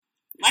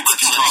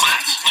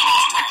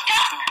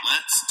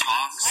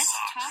Talk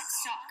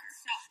soccer.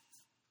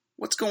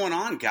 What's going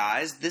on,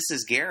 guys? This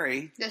is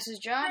Gary. This is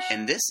Josh.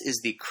 And this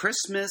is the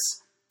Christmas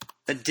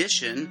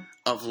edition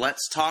of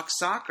Let's Talk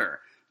Soccer.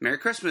 Merry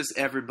Christmas,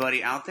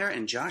 everybody out there.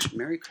 And Josh,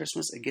 Merry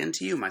Christmas again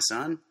to you, my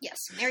son. Yes,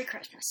 Merry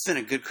Christmas. It's been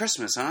a good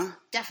Christmas, huh?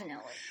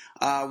 Definitely.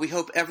 We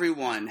hope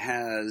everyone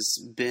has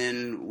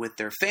been with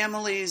their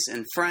families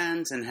and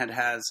friends and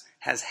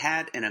has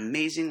had an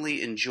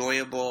amazingly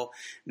enjoyable,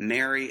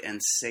 merry, and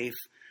safe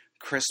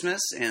Christmas,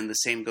 and the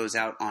same goes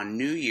out on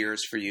New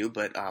Year's for you,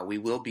 but we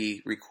will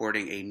be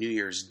recording a New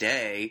Year's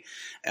Day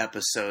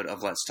episode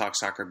of Let's Talk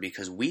Soccer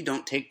because we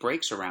don't take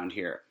breaks around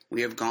here.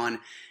 We have gone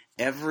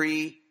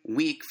every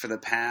week for the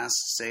past,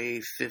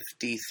 say,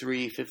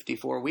 53,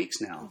 54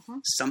 weeks now.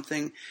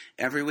 Something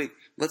every week.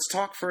 Let's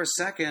talk for a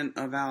second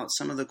about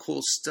some of the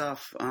cool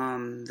stuff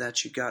that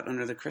you got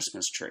under the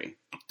Christmas tree.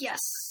 Yes.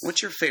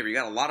 What's your favorite? You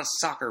got a lot of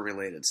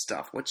soccer-related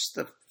stuff. What's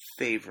the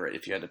favorite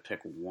if you had to pick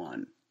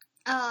one?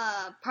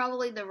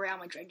 Probably the Real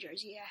Madrid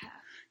jersey I have.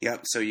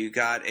 Yep, so you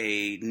got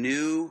a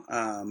new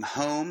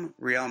home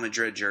Real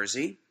Madrid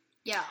jersey.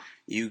 Yeah.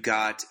 You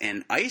got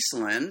an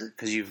Iceland,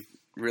 because you've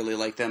really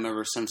liked them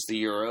ever since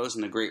the Euros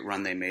and the great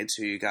run they made.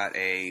 So you got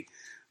an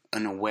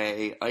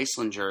away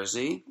Iceland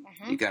jersey.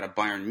 You got a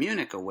Bayern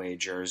Munich away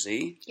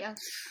jersey. Yes.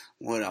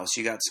 What else?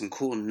 You got some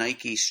cool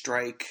Nike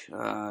Strike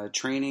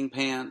training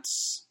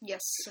pants.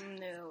 Yes, some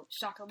new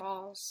soccer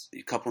balls.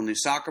 A couple new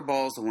soccer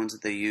balls, the ones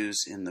that they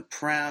use in the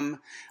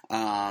Prem.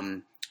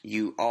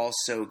 You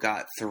also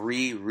got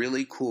 3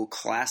 really cool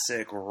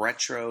classic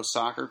retro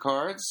soccer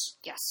cards.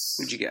 Yes.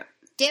 What'd you get?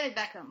 David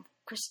Beckham,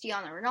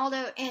 Cristiano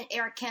Ronaldo, and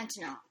Eric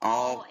Cantona,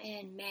 all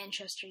in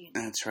Manchester United.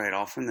 That's right,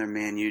 all from their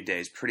Man U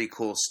days. Pretty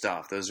cool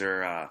stuff. Those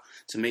are,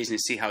 it's amazing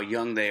to see how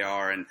young they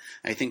are. And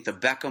I think the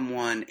Beckham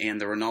one and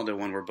the Ronaldo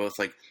one were both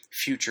like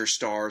future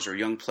stars or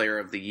young player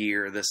of the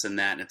year, this and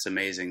that. And it's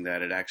amazing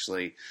that it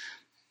actually,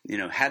 they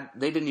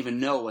didn't even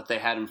know what they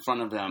had in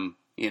front of them,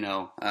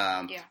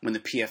 when the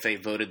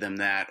PFA voted them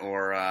that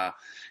or,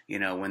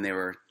 when they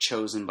were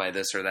chosen by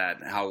this or that,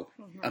 how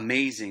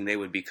amazing they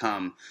would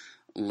become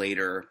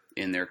later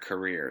in their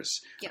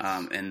careers.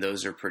 Yes. And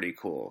those are pretty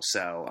cool.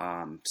 So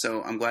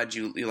I'm glad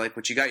you like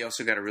what you got. You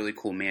also got a really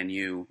cool Man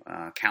U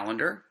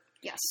calendar.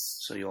 Yes.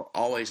 So you'll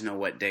always know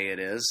what day it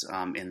is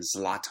in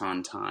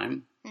Zlatan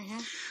time.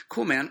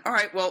 Cool, man. All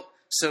right. Well,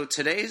 so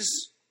today's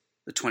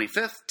the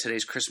 25th.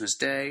 Today's Christmas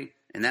Day.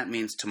 And that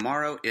means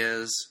tomorrow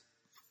is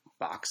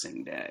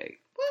Boxing Day.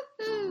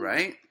 Woo-hoo.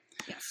 Right?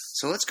 Yes.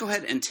 So let's go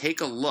ahead and take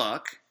a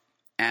look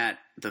at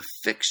the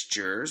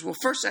fixtures. Well,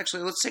 first,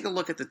 actually, let's take a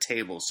look at the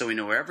table so we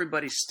know where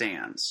everybody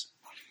stands.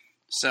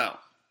 So,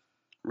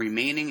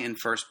 remaining in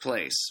first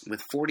place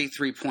with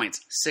 43 points,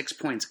 6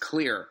 points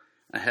clear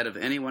ahead of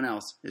anyone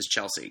else is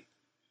Chelsea.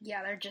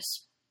 Yeah, they're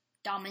just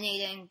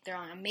dominating. They're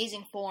on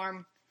amazing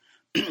form.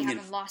 They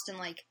haven't lost in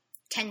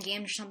 10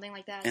 games or something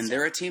like that. And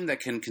they're a team that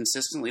can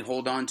consistently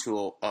hold on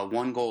to a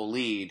one-goal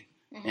lead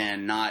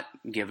and not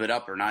give it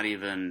up or not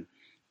even,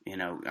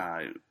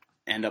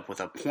 end up with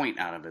a point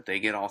out of it. They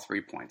get all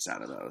 3 points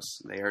out of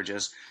those. They are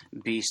just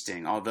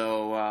beasting.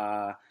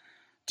 Although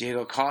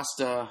Diego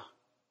Costa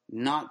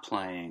not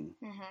playing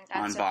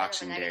on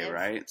Boxing Day,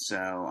 right?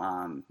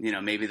 So,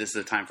 maybe this is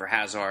the time for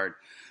Hazard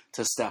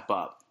to step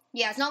up.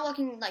 Yeah, it's not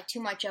looking like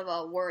too much of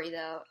a worry,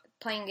 though.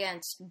 Playing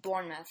against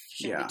Bournemouth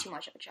shouldn't be too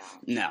much of a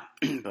challenge. No,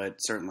 but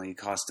certainly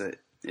Costa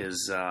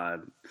is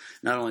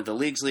not only the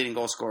league's leading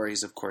goal scorer,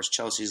 he's, of course,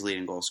 Chelsea's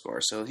leading goal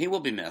scorer. So he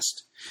will be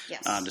missed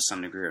to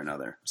some degree or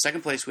another.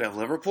 Second place, we have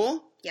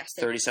Liverpool,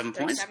 37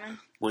 points.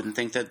 Wouldn't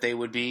think that they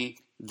would be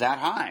that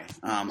high,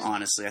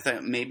 honestly. I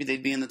thought maybe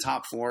they'd be in the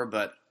top 4,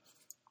 but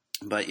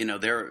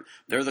they're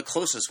the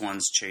closest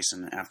ones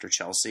chasing after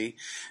Chelsea.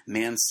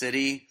 Man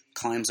City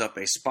climbs up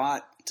a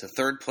spot to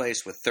third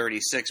place with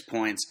 36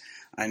 points.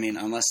 I mean,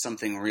 unless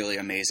something really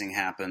amazing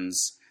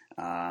happens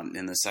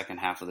in the second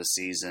half of the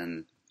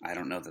season, I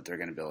don't know that they're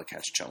going to be able to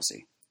catch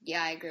Chelsea.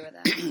 Yeah, I agree with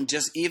that.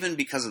 Just even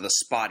because of the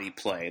spotty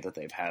play that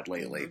they've had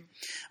lately.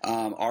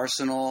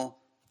 Arsenal,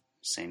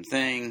 same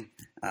thing.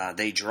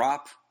 They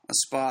drop a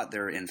spot.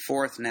 They're in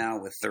 4th now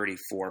with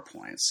 34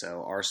 points.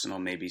 So Arsenal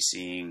may be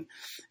seeing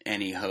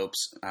any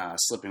hopes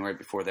slipping right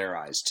before their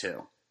eyes,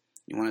 too.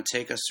 You want to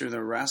take us through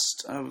the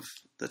rest of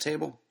the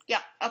table? Yeah.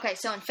 Okay,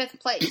 so in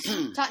 5th place,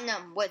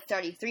 Tottenham with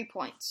 33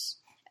 points.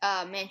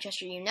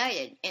 Manchester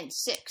United in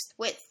 6th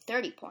with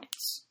 30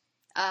 points.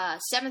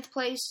 7th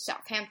place,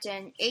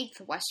 Southampton.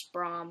 8th, West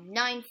Brom.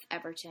 9th,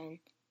 Everton.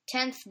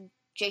 10th,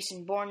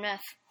 Jason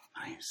Bournemouth.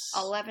 Nice.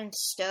 11th,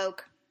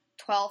 Stoke.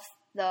 12th,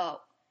 a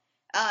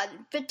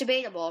bit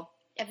debatable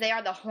if they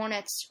are the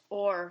Hornets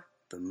or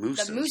the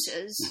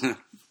Mooses.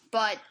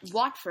 But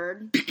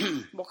Watford,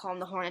 we'll call them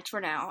the Hornets for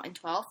now, in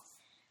 12th.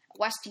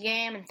 West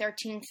Ham in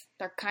 13th.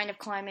 They're kind of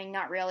climbing,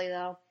 not really,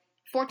 though.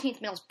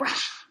 14th,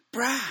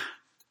 Middlesbrough.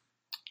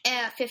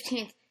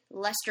 15th,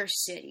 Leicester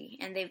City,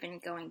 and they've been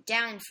going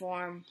down in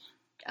form.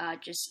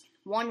 Just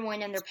one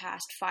win in their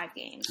past 5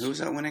 games. Who was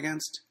that win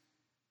against?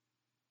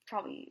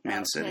 Probably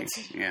Man City.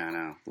 Yeah, I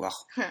know. Well,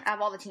 out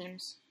of all the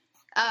teams.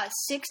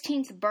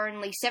 16th,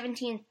 Burnley.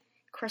 17th,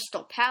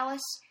 Crystal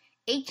Palace.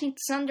 18th,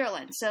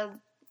 Sunderland. So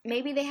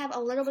maybe they have a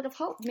little bit of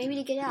hope. Maybe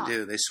to get out. They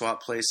do. They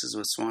swap places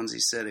with Swansea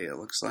City, it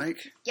looks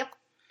like. Yep.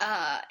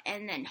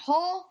 And then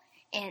Hull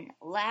in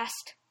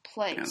last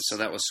place. Yeah, so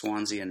that was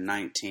Swansea in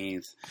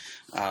 19th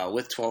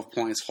with 12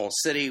 points. Hull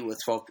City with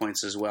 12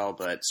 points as well,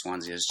 but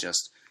Swansea has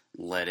just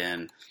let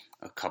in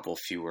a couple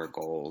fewer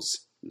goals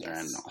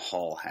than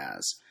Hull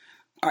has.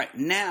 All right,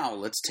 now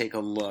let's take a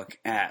look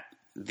at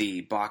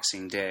the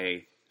Boxing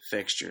Day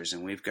fixtures,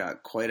 and we've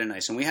got quite a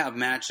nice. And we have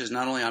matches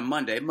not only on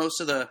Monday. Most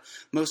of the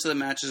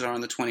matches are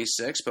on the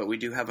 26th, but we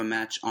do have a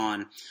match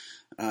on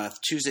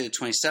Tuesday the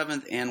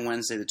 27th and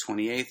Wednesday the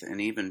 28th,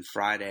 and even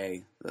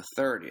Friday the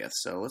 30th.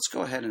 So let's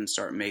go ahead and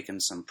start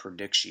making some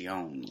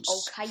predictions.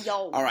 Okay,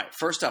 yo. All right,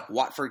 first up,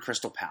 Watford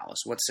Crystal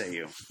Palace. What say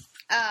you?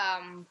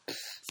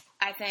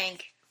 I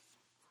think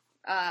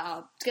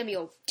it's going to be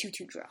a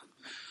 2-2 draw.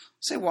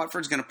 Say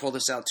Watford's going to pull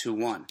this out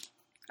 2-1.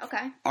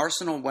 Okay.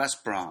 Arsenal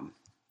West Brom.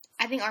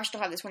 I think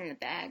Arsenal have this one in the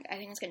bag. I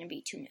think it's going to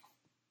be 2-0.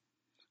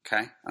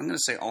 Okay. I'm going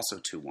to say also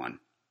 2-1. Okay.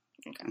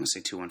 I'm going to say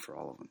 2-1 for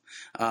all of them.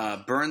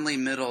 Burnley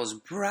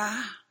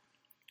Middlesbrough.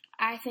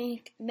 I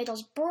think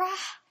Middlesbrough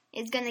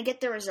is going to get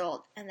the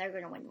result, and they're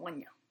going to win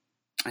 1-0.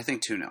 I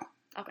think 2-0.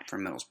 Okay. For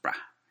Middlesbrough.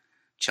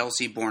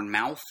 Chelsea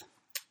Bournemouth.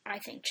 I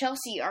think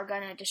Chelsea are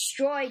going to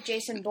destroy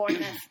Jason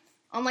Bournemouth.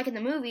 Unlike in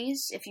the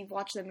movies, if you've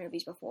watched the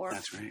movies before.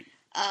 That's right.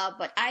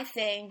 But I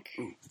think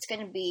it's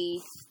going to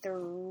be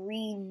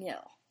 3-0.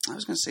 I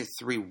was going to say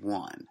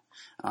 3-1.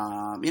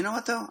 You know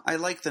what, though? I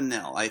like the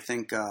nil. I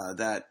think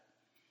that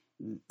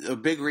a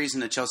big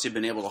reason that Chelsea have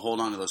been able to hold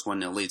on to those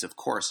 1-0 leads, of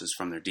course, is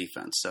from their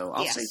defense. So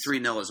I'll say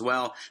 3-0 as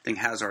well. I think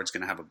Hazard's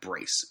going to have a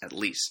brace, at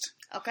least.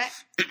 Okay.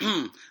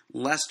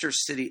 Leicester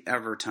City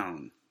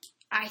Everton.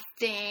 I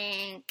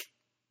think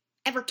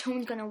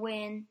Everton's going to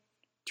win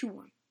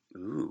 2-1.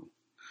 Ooh.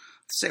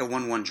 Let's say a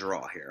 1-1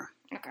 draw here.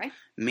 Okay.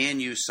 Man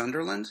U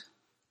Sunderland.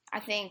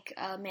 I think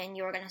Man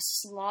U are going to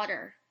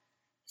slaughter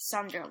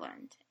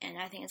Sunderland, and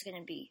I think it's going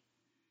to be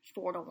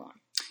 4-1.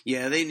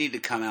 Yeah, they need to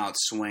come out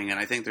swinging.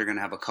 I think they're going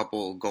to have a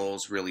couple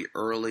goals really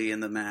early in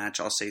the match.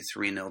 I'll say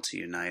 3-0 to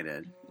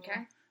United.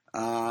 Okay.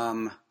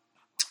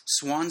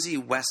 Swansea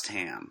West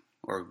Ham,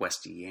 or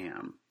West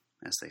Yam,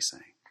 as they say.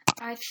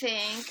 I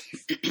think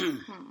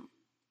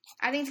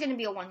it's going to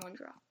be a 1-1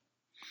 draw.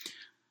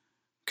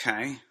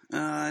 Okay.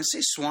 I say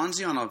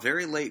Swansea on a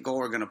very late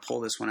goal are going to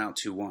pull this one out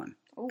 2-1.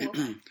 Ooh,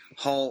 okay.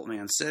 Hull,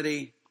 Man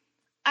City.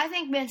 I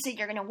think Man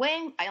City are going to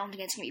win. I don't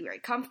think it's going to be very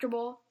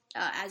comfortable,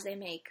 as they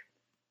make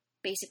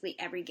basically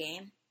every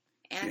game.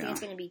 And I think it's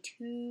going to be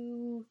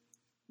 2-1.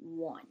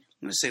 I'm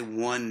going to say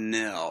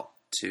 1-0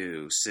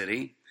 to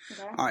City.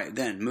 Okay. All right,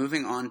 then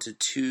moving on to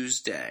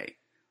Tuesday,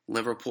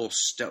 Liverpool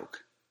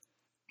Stoke.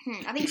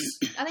 I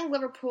think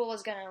Liverpool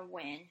is going to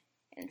win,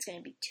 and it's going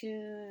to be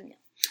 2-0.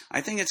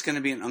 I think it's going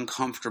to be an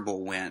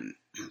uncomfortable win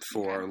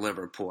for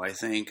Liverpool. I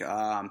think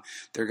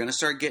they're going to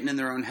start getting in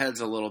their own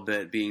heads a little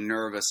bit, being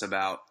nervous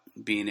about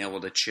being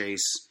able to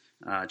chase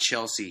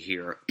Chelsea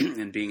here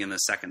and being in the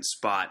second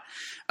spot.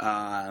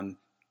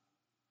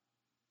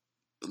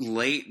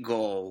 Late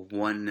goal,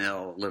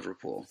 1-0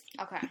 Liverpool.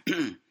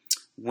 Okay.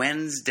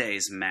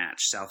 Wednesday's match,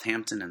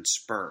 Southampton and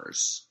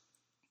Spurs.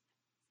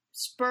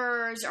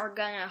 Spurs are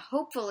going to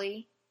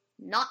hopefully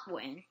not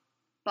win,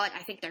 but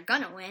I think they're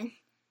going to win.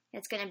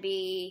 It's going to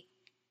be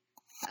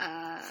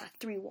 3-1.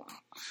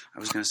 I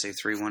was going to say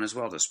 3-1 as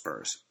well to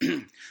Spurs.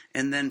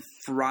 And then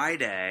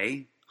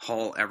Friday,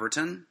 Hull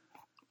Everton.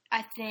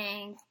 I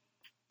think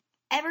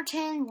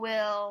Everton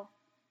will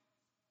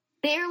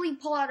barely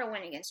pull out a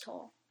win against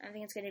Hull. I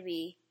think it's going to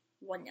be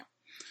 1-0.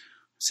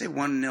 Say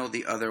 1-0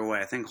 the other way.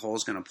 I think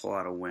Hull's going to pull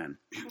out a win.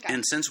 Okay.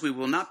 And since we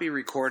will not be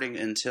recording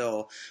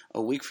until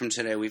a week from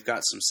today, we've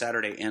got some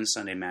Saturday and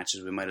Sunday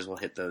matches. We might as well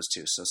hit those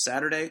too. So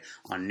Saturday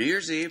on New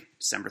Year's Eve,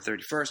 December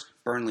 31st,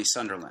 Burnley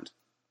Sunderland.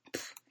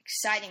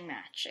 Exciting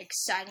match.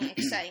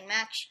 Exciting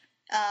match.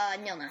 0-0.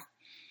 I'm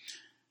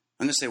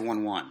going to say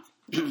 1-1.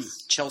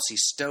 Chelsea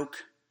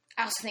Stoke.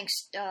 I also think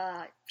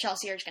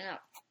Chelsea are just going to...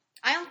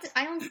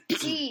 I don't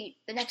see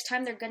the next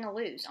time they're going to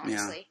lose,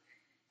 honestly.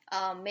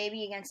 Yeah.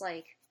 Maybe against,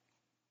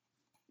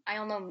 I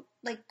don't know.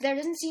 There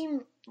doesn't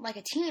seem like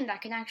a team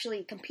that can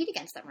actually compete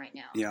against them right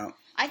now. Yeah.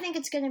 I think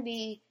it's going to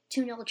be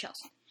 2-0 to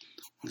Chelsea.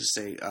 Let's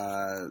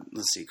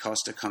see.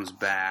 Costa comes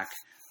back.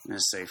 I'm going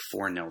to say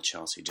 4-0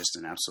 Chelsea. Just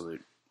an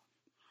absolute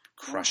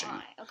crushing.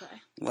 Oh,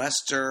 okay.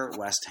 Leicester,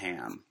 West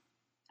Ham.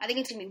 I think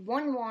it's going to be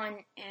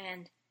 1-1,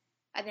 and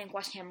I think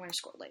West Ham are going to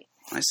score late.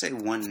 I say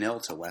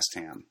 1-0 to West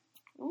Ham.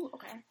 Ooh,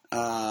 okay.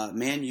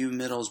 Man U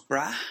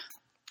Middlesbrough.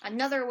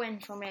 Another win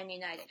for Man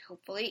United,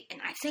 hopefully. And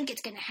I think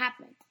it's going to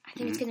happen. I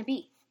think it's going to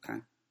be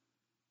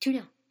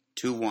 2-0.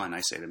 2-1,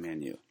 I say to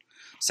Man U.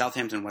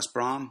 Southampton West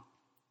Brom.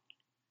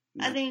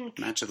 I think...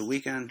 Match of the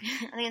weekend.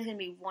 I think it's going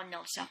to be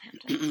 1-0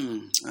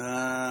 Southampton.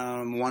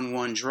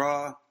 1-1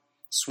 draw.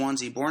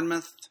 Swansea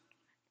Bournemouth.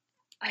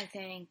 I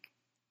think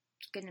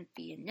it's going to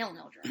be a 0-0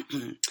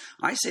 draw.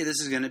 I say this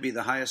is going to be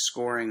the highest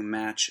scoring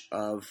match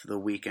of the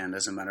weekend,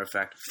 as a matter of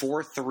fact.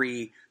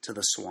 4-3 to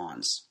the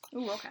Swans.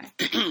 Ooh,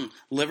 okay.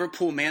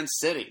 Liverpool, Man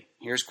City.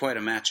 Here's quite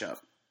a matchup.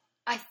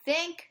 I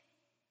think,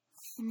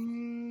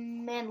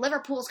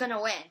 Liverpool's going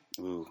to win.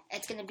 Ooh.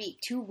 It's going to be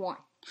 2-1.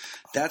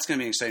 That's going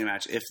to be an exciting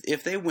match.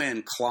 If they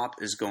win,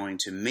 Klopp is going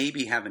to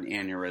maybe have an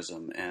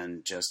aneurysm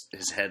and just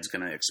his head's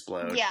going to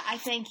explode. Yeah, I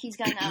think he's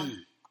going to...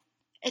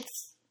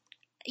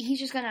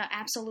 He's just going to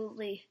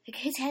absolutely...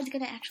 his head's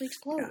going to actually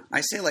explode. Yeah. I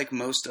say like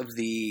most of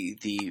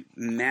the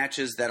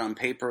matches that on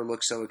paper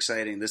look so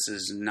exciting, this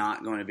is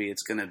not going to be...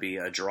 It's going to be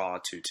a draw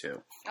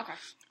 2-2. Okay.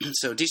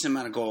 So decent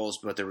amount of goals,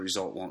 but the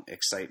result won't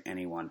excite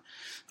anyone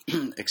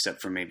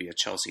except for maybe a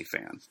Chelsea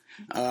fan.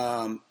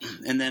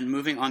 And then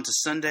moving on to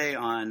Sunday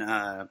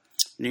on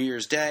New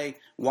Year's Day,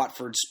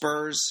 Watford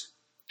Spurs.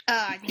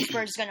 I think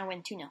Spurs is going to win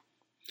 2-0.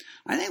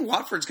 I think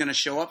Watford's going to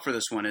show up for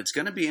this one. It's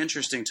going to be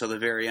interesting till the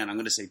very end. I'm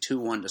going to say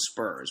 2-1 to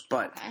Spurs,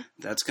 but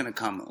that's going to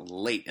come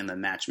late in the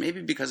match,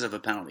 maybe because of a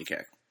penalty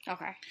kick.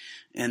 Okay.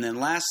 And then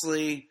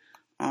lastly,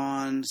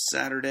 on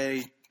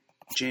Sunday,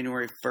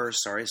 January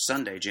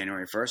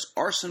 1st,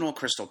 Arsenal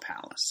Crystal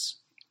Palace.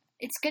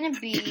 It's going to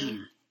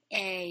be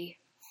a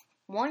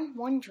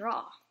 1-1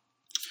 draw.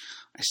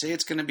 I say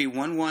it's going to be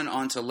 1-1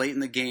 on to late in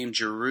the game.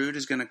 Giroud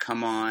is going to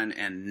come on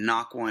and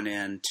knock one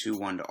in,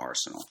 2-1 to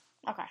Arsenal.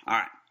 Okay. All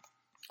right.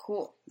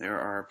 Cool. There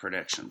are our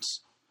predictions.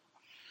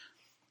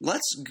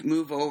 Let's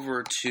move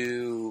over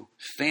to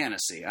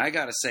fantasy. I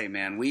got to say,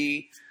 man,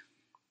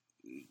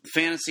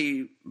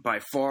 fantasy by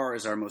far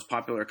is our most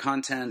popular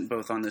content,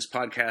 both on this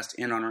podcast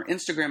and on our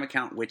Instagram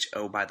account, which,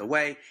 oh, by the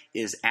way,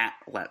 is at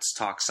Let's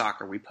Talk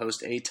Soccer. We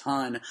post a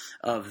ton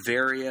of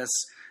various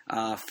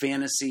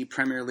fantasy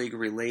Premier League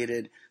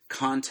related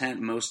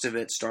content, most of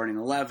it starting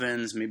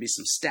 11s, maybe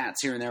some stats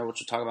here and there, which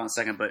we'll talk about in a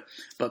second, but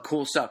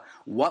cool stuff.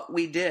 What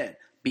we did,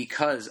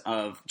 because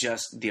of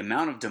just the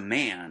amount of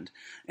demand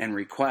and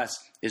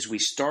requests, is we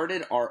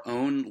started our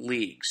own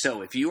league.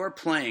 So if you are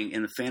playing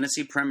in the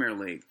Fantasy Premier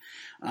League,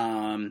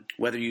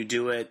 whether you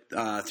do it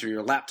through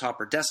your laptop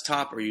or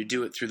desktop, or you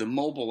do it through the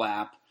mobile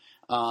app,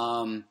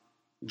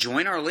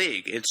 join our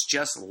league. It's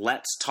just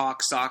Let's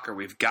Talk Soccer.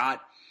 We've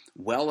got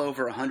well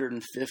over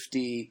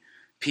 150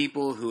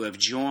 people who have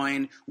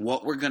joined.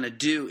 What we're going to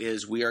do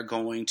is we are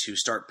going to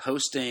start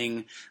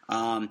posting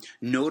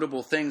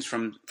notable things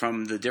from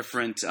the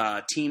different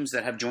teams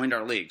that have joined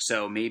our league.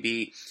 So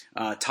maybe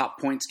top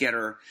points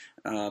getter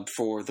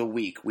for the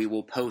week, we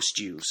will post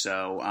you.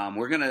 So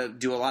we're going to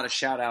do a lot of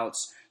shout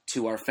outs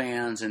to our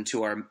fans and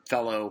to our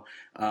fellow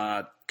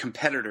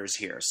competitors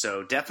here.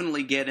 So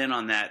definitely get in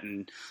on that,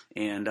 and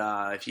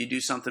if you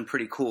do something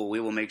pretty cool, we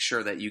will make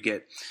sure that you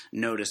get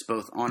noticed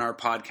both on our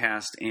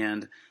podcast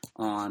and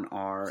on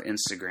our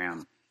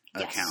Instagram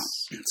account.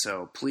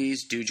 So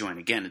please do join.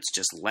 Again, it's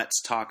just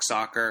Let's Talk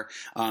Soccer.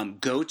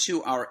 Go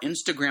to our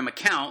Instagram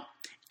account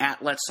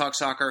at Let's Talk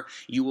Soccer.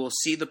 You will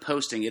see the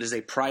posting. It is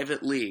a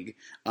private league,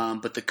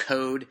 but the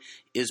code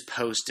is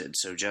posted.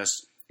 So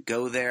just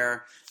go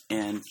there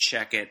and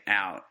check it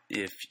out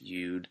if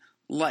you'd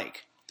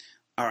like.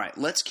 All right,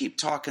 let's keep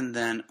talking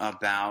then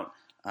about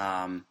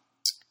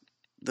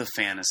the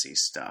fantasy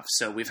stuff.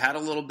 So we've had a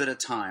little bit of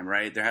time,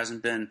 right? There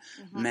hasn't been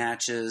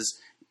matches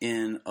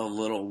in a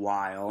little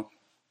while.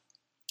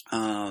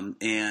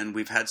 And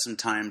we've had some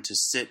time to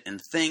sit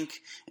and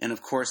think. And,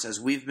 of course, as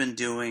we've been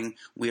doing,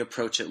 we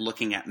approach it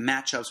looking at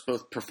matchups,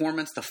 both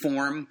performance, the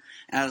form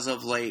as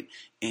of late,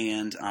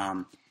 and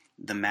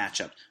the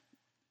matchup.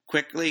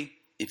 Quickly,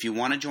 if you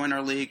want to join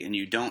our league and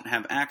you don't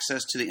have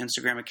access to the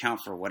Instagram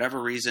account for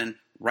whatever reason,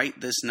 write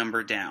this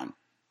number down.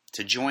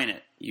 To join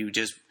it, you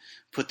just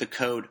put the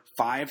code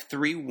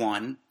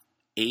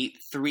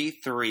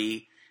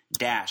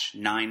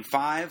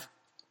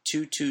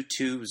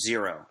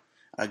 531-833-952220.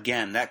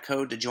 Again, that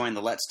code to join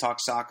the Let's Talk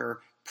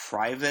Soccer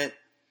private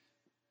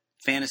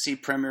fantasy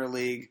Premier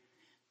League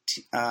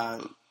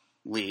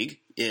league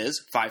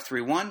is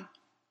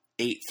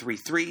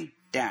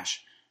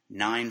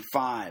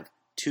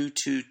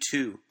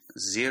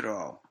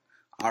 531-833-952220.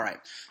 All right,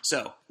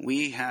 so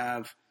we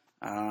have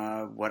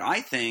what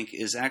I think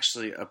is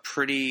actually a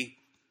pretty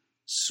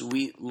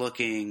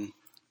sweet-looking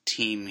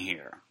team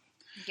here.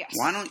 Yes.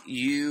 Why don't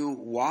you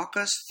walk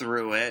us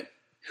through it,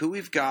 who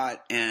we've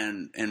got,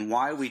 and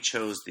why we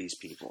chose these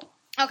people?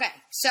 Okay,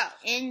 so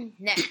in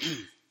net,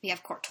 we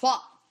have Courtois.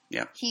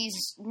 Yep.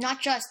 He's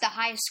not just the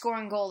highest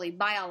scoring goalie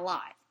by a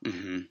lot.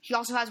 Mm-hmm. He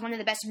also has one of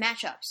the best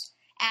matchups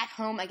at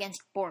home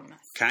against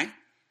Bournemouth. Okay.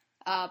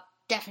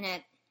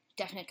 Definite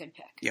good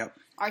pick. Yep.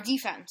 Our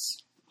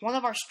defense, one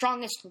of our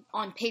strongest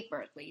on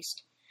paper at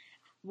least.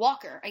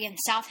 Walker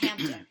against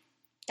Southampton.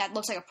 That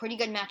looks like a pretty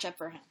good matchup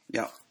for him.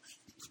 Yep.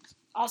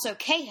 Also,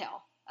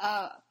 Cahill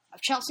of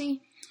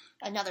Chelsea,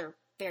 another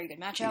very good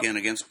matchup. Again,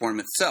 against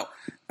Bournemouth. So,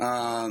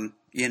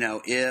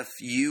 if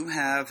you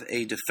have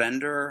a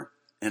defender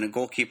and a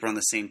goalkeeper on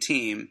the same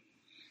team,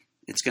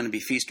 it's going to be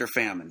feast or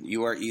famine.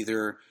 You are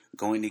either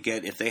going to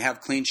get, if they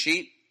have clean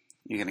sheet,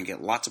 you're going to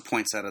get lots of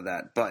points out of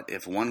that. But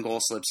if one goal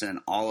slips in,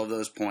 all of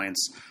those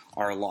points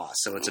are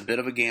lost. So it's a bit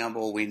of a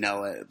gamble. We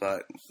know it,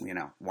 but,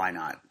 why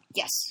not?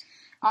 Yes.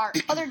 Our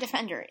other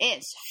defender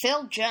is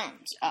Phil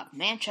Jones of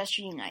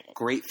Manchester United.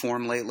 Great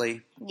form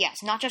lately. Yes,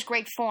 not just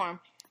great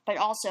form, but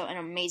also an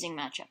amazing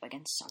matchup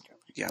against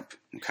Sunderland. Yep.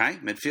 Okay,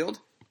 midfield?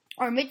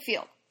 Our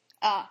midfield,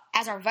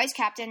 as our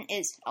vice-captain,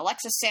 is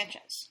Alexis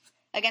Sanchez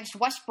against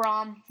West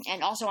Brom,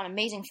 and also on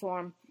amazing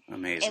form.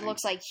 Amazing. It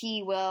looks like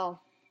he will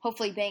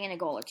hopefully bang in a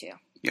goal or two.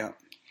 Yep.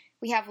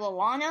 We have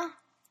Lallana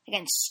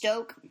against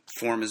Stoke.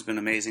 Form has been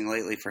amazing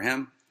lately for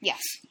him.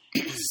 Yes.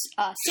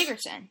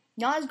 Sigurdsson,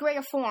 not as great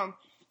a form,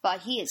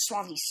 but he is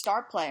Swansea's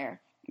star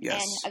player.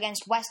 Yes. And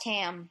against West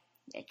Ham,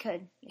 it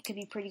could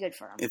be pretty good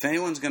for him. If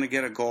anyone's going to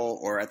get a goal,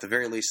 or at the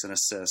very least an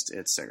assist,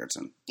 it's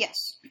Sigurdsson. Yes.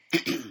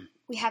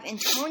 We have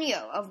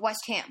Antonio of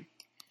West Ham.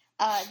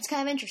 It's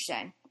kind of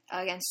interesting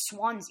against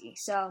Swansea.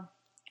 So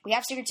we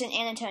have Sigurdsson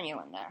and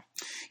Antonio in there.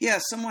 Yeah,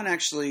 someone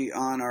actually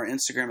on our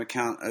Instagram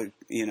account,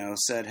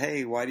 said,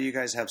 "Hey, why do you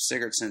guys have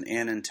Sigurdsson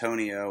and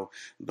Antonio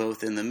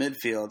both in the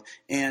midfield?"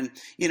 And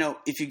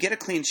if you get a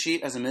clean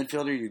sheet as a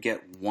midfielder, you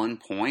get 1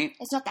 point.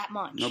 It's not that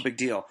much. No big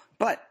deal.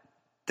 But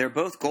they're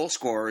both goal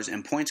scorers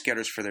and points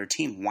getters for their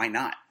team. Why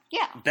not?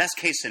 Yeah. Best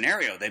case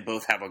scenario, they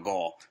both have a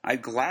goal.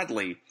 I'd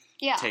gladly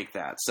take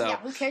that. So yeah,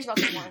 who cares about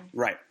the one?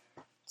 Right.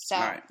 So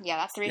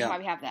that's the reason why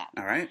we have that.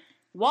 All right.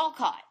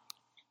 Walcott.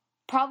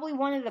 Probably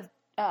one of the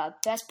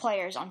best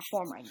players on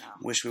form right now.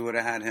 Wish we would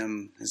have had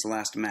him his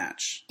last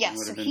match. Yes,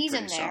 so he's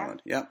in there.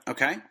 Solid. Yep,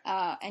 okay.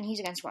 And he's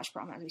against West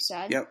Brom, as we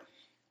said. Yep.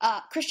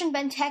 Christian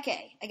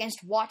Benteke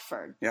against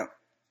Watford. Yep.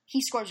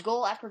 He scores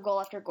goal after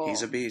goal after goal.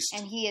 He's a beast.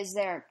 And he is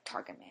their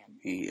target man.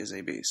 He is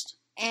a beast.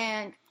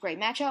 And great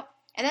matchup.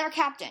 And then our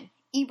captain,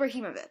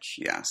 Ibrahimovic.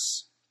 Yes.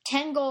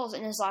 10 goals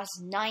in his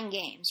last 9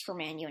 games for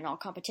Man U in all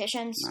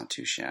competitions. Not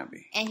too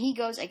shabby. And he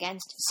goes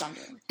against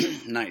Sunderland.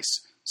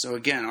 Nice. So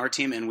again, our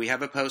team, and we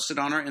have it posted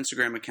on our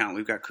Instagram account.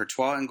 We've got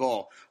Courtois in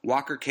goal,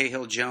 Walker,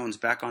 Cahill, Jones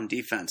back on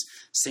defense,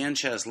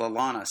 Sanchez,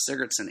 Lallana,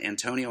 Sigurdsson,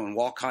 Antonio, and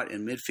Walcott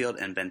in midfield,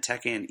 and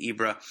Benteke and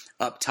Ibra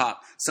up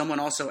top.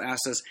 Someone also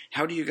asked us,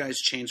 how do you guys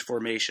change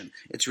formation?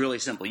 It's really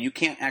simple. You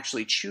can't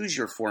actually choose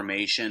your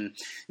formation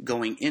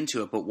going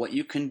into it, but what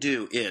you can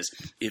do is,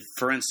 if,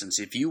 for instance,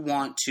 if you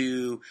want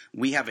to,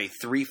 we have a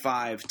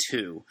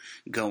 3-5-2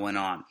 going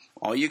on.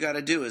 All you got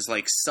to do is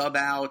sub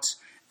out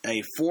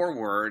a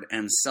forward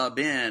and sub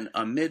in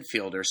a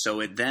midfielder, so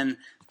it then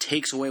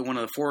takes away one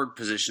of the forward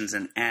positions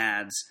and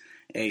adds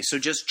so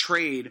just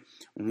trade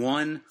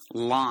one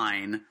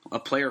line, a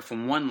player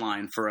from one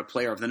line for a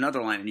player of another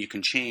line, and you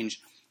can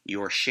change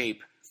your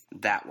shape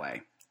that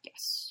way.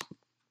 Yes.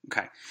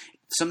 Okay.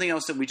 Something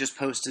else that we just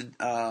posted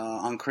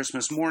on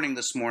Christmas morning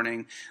this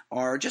morning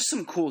are just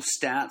some cool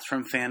stats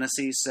from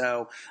fantasy.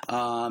 So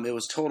it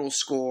was total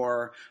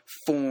score,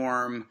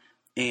 form,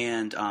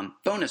 and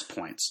bonus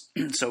points.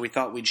 So we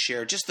thought we'd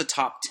share just the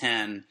top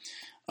 10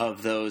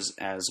 of those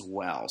as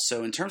well.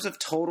 So in terms of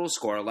total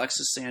score,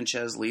 Alexis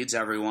Sanchez leads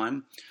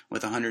everyone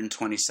with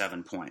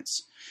 127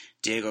 points.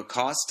 Diego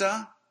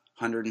Costa,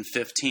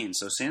 115.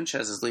 So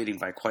Sanchez is leading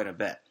by quite a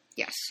bit.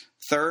 Yes.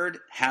 Third,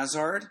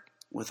 Hazard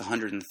with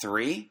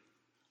 103.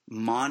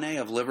 Mane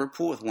of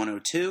Liverpool with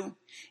 102.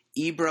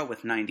 Ibra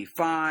with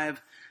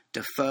 95.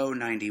 Defoe,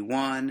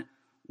 91.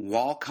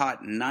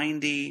 Walcott,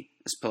 90.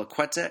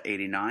 Spilicueta,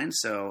 89,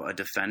 so a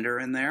defender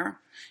in there.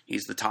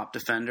 He's the top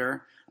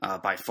defender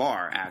by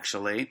far,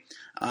 actually.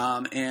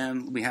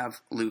 And we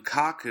have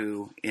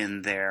Lukaku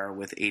in there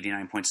with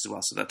 89 points as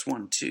well. So that's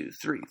 1, 2,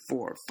 3,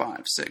 4,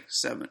 5,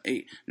 6, 7,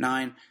 8,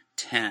 9,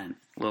 10.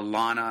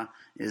 Lallana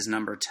is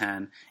number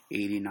 10,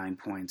 89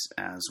 points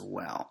as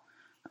well.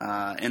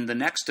 And the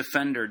next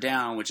defender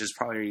down, which is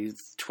probably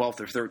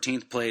 12th or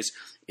 13th place,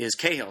 is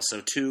Cahill.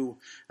 So 2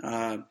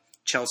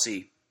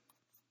 Chelsea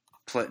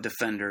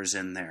defenders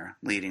in there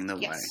leading the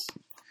way.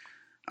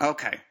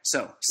 Okay,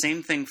 so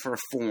same thing for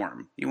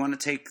form. You want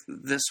to take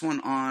this one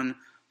on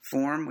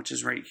form, which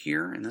is right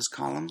here in this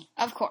column?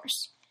 Of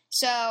course.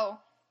 So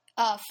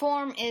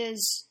form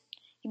is,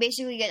 you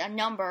basically get a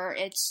number.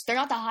 They're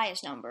not the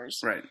highest numbers.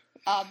 Right.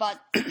 But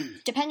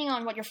depending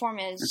on what your form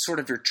is. It's sort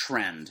of your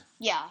trend.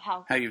 Yeah.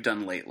 How you've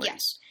done lately.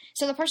 Yes.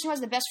 So the person who has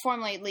the best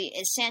form lately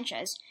is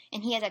Sanchez,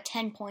 and he has a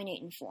 10.8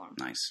 in form.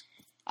 Nice.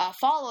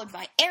 Followed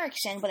by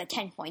Eriksson with a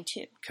 10.2.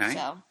 Okay.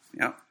 So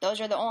yep. Those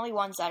are the only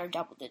ones that are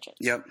double digits.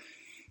 Yep.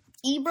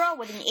 Ibra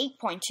with an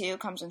 8.2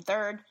 comes in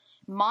third.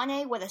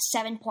 Mane with a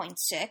 7.6.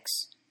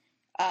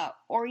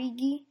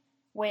 Origi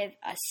with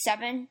a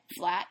 7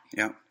 flat.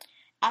 Yep.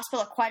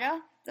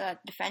 Aspilicueta, the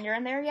defender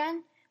in there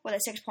again, with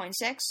a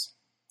 6.6.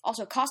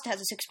 Also, Costa has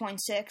a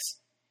 6.6.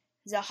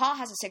 Zaha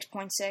has a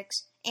 6.6.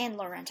 And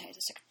Llorente has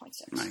a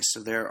 6.6. Nice. So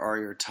there are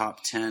your top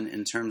 10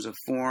 in terms of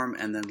form.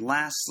 And then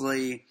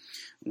lastly,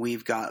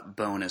 we've got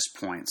bonus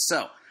points.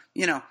 So,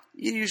 you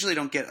usually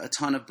don't get a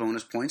ton of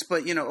bonus points.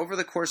 But, over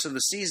the course of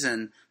the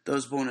season,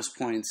 those bonus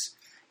points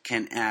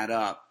can add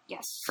up.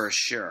 Yes. For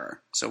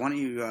sure. So why don't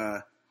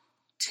you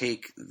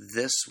take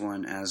this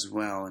one as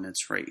well, and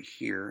it's right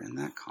here in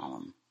that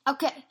column.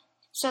 Okay.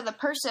 So the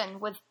person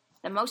with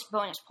the most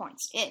bonus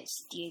points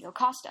is Diego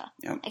Costa.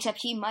 Yep. Except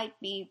he might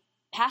be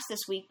passed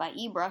this week by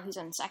Ibra, who's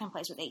in second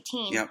place with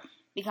 18. Yep.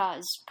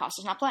 Because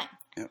Costa's not playing.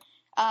 Yep.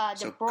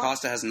 So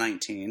Costa has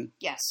 19.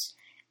 Yes.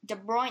 De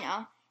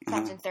Bruyne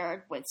comes in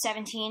third with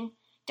 17.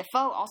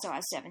 Defoe also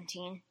has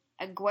 17.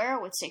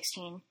 Aguero with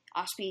 16.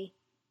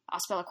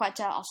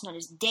 Azpilicueta, also known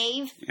as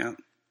Dave,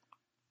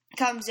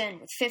 comes in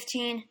with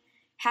 15.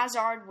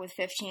 Hazard with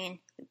 15.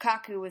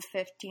 Lukaku with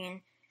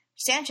 15.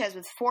 Sanchez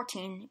with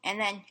 14. And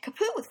then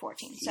Capu with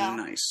 14. So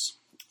nice.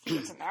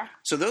 He's in there.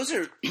 So those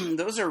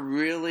are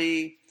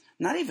really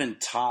not even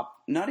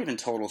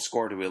total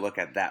score do we look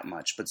at that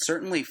much, but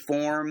certainly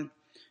form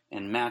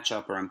and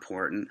matchup are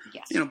important.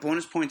 Yes.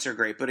 Bonus points are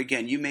great, but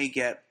again, you may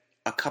get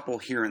a couple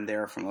here and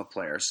there from a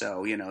player.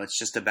 So, it's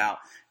just about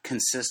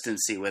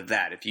consistency with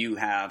that. If you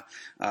have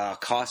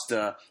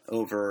Costa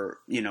over,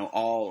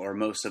 all or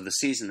most of the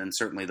season, then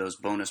certainly those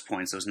bonus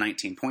points, those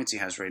 19 points he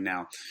has right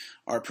now,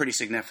 are pretty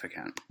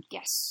significant.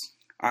 Yes.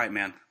 All right,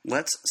 man.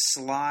 Let's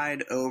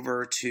slide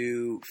over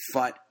to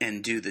FUT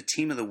and do the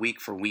team of the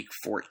week for week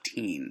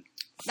 14.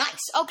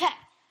 Nice. Okay.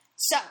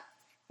 So,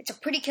 it's a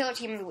pretty killer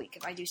team of the week,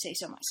 if I do say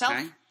so myself.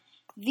 Okay.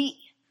 The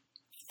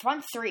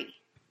front three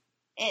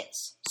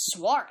is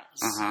Suarez,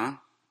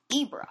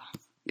 Ibra,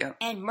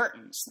 and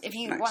Mertens. If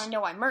you want to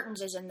know why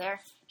Mertens is in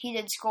there, he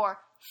did score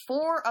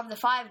 4 of the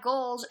 5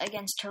 goals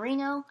against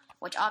Torino,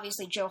 which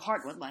obviously Joe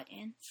Hart would let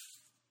in.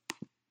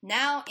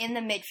 Now in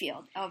the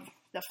midfield,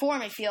 the 4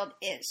 midfield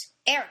is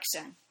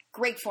Eriksen,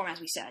 great form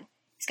as we said.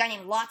 This guy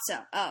named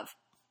Latza of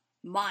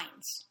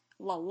Mainz,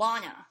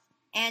 Lallana,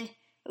 and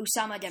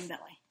Usama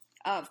Dembele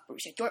of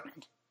Borussia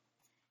Dortmund.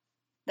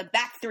 The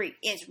back 3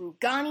 is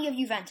Rugani of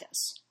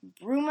Juventus,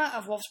 Bruma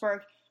of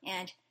Wolfsburg,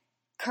 and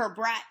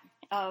Kerbrat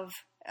of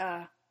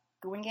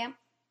Guingamp.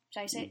 Should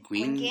I say it?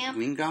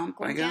 Guingamp,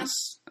 I guess.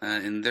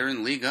 And they're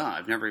in Liga.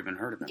 I've never even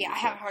heard of them. Yeah, before.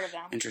 I haven't heard of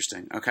them.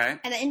 Interesting. Okay.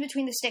 And then in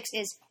between the sticks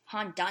is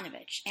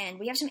Handanovic. And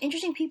we have some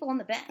interesting people on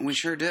the bench. We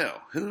sure do.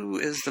 Who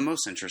is the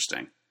most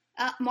interesting?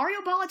 Mario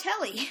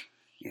Balotelli.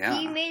 Yeah.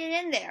 He made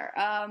it in there.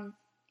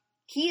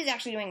 He is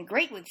actually doing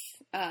great with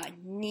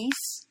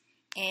Nice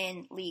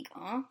in Ligue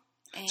 1.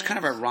 It's kind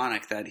of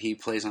ironic that he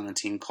plays on a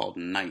team called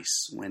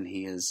Nice when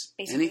he is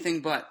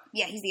anything but.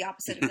 Yeah, he's the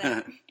opposite of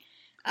that.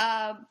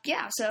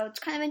 So it's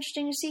kind of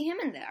interesting to see him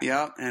in there.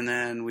 Yeah, and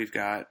then we've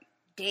got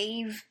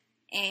Dave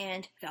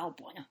and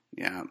Valbuena.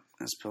 Yeah,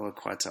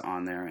 Azpilicueta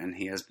on there, and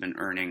he has been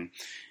earning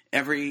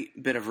every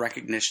bit of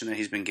recognition that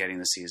he's been getting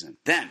this season.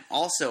 Then,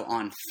 also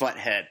on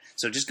FUThead.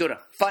 So just go to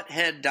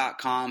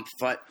futhead.com.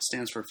 FUT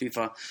stands for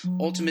FIFA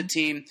Ultimate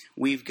Team.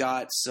 We've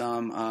got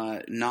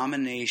some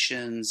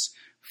nominations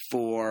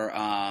for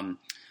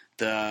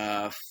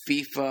the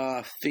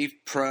FIFA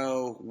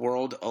Pro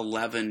World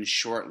 11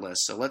 shortlist.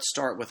 So let's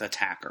start with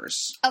attackers.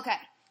 Okay,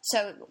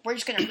 so we're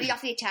just going to read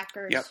off the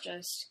attackers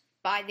just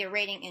by their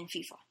rating in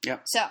FIFA.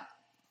 Yep. So,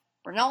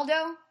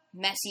 Ronaldo,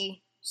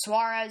 Messi,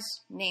 Suarez,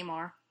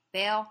 Neymar,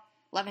 Bale,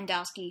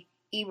 Lewandowski,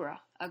 Ibra,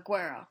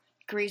 Aguero,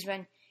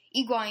 Griezmann,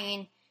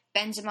 Higuain,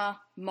 Benzema,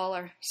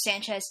 Muller,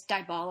 Sanchez,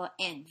 Dybala,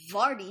 and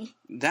Vardy.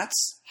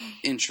 That's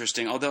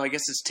interesting, although I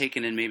guess it's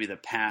taken in maybe the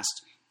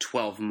past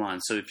 12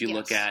 months. So if you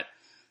look at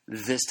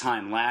this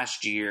time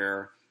last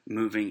year,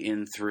 moving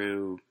in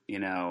through,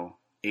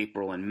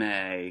 April and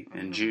May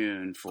and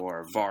June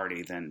for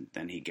Vardy,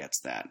 then he gets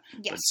that.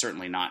 Yes. But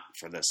certainly not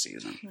for this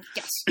season.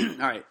 Yes.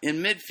 All right. In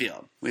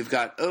midfield, we've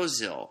got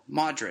Ozil,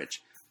 Modric,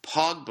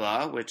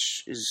 Pogba,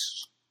 which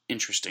is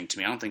interesting to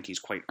me. I don't think he's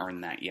quite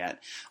earned that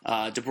yet.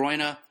 De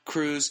Bruyne,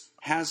 Cruz,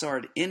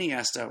 Hazard,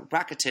 Iniesta,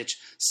 Rakitic,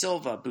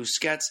 Silva,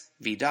 Busquets,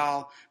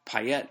 Vidal,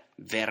 Payet,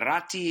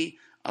 Verratti,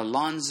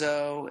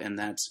 Alonso, and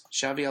that's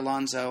Xavi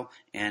Alonso,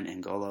 and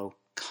N'Golo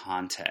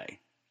Kante.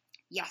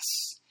 Yes.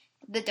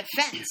 The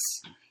defense.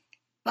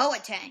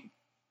 Boateng,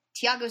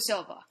 Thiago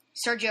Silva,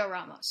 Sergio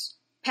Ramos,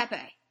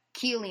 Pepe,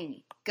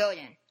 Chiellini,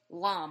 Godin,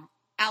 Lam,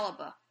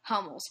 Alaba,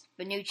 Hummels,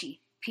 Bonucci,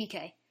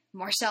 Piqué,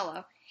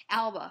 Marcelo,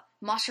 Alba,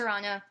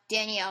 Mascherano,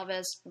 Dani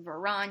Alves,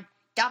 Varane,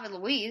 David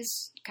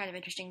Luiz, kind of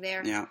interesting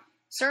there. Yeah.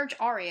 Serge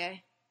Aurier,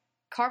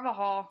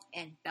 Carvajal,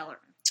 and Bellerin.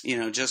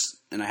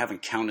 And I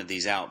haven't counted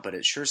these out, but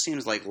it sure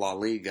seems like La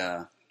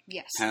Liga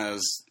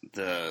has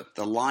the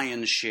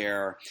lion's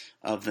share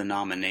of the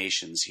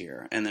nominations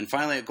here. And then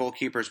finally at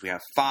goalkeepers, we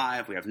have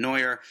 5. We have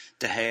Neuer,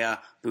 De Gea,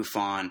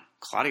 Buffon,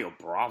 Claudio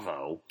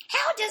Bravo.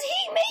 How does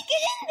he make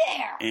it in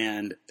there?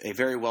 And a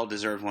very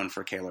well-deserved one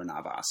for Keylor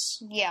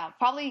Navas. Yeah,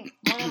 probably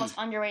one of the most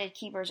underrated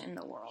keepers in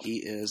the world. He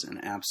is an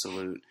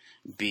absolute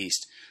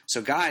beast.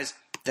 So guys,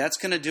 that's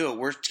going to do it.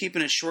 We're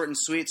keeping it short and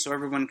sweet so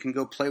everyone can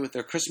go play with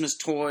their Christmas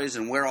toys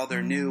and wear all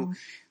their new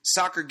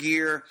soccer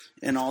gear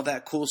and all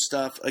that cool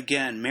stuff.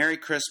 Again, Merry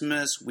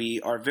Christmas. We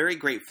are very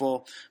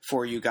grateful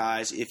for you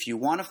guys. If you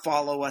want to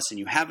follow us and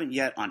you haven't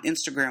yet on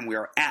Instagram, we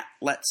are at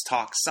Let's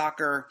Talk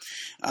Soccer.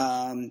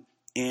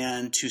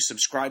 And to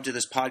subscribe to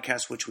this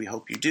podcast, which we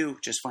hope you do,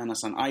 just find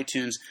us on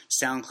iTunes,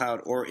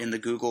 SoundCloud, or in the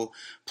Google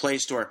Play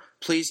Store.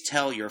 Please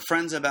tell your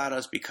friends about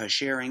us because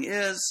sharing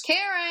is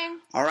caring.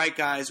 All right,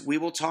 guys, we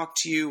will talk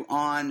to you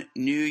on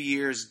New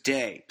Year's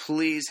Day.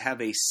 Please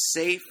have a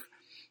safe,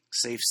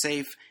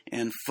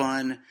 and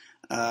fun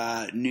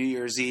New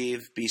Year's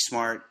Eve. Be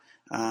smart.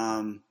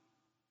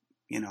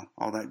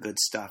 all that good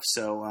stuff.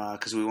 So,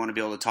 because we want to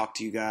be able to talk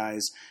to you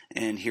guys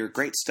and hear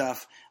great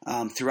stuff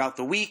throughout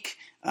the week.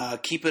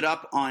 Keep it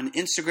up on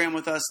Instagram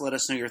with us. Let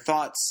us know your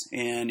thoughts.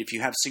 And if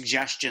you have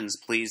suggestions,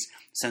 please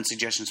send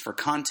suggestions for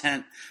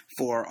content,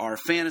 for our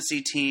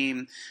fantasy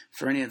team,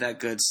 for any of that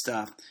good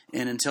stuff.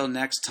 And until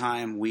next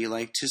time, we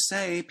like to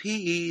say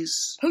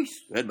peace.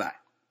 Peace. Goodbye.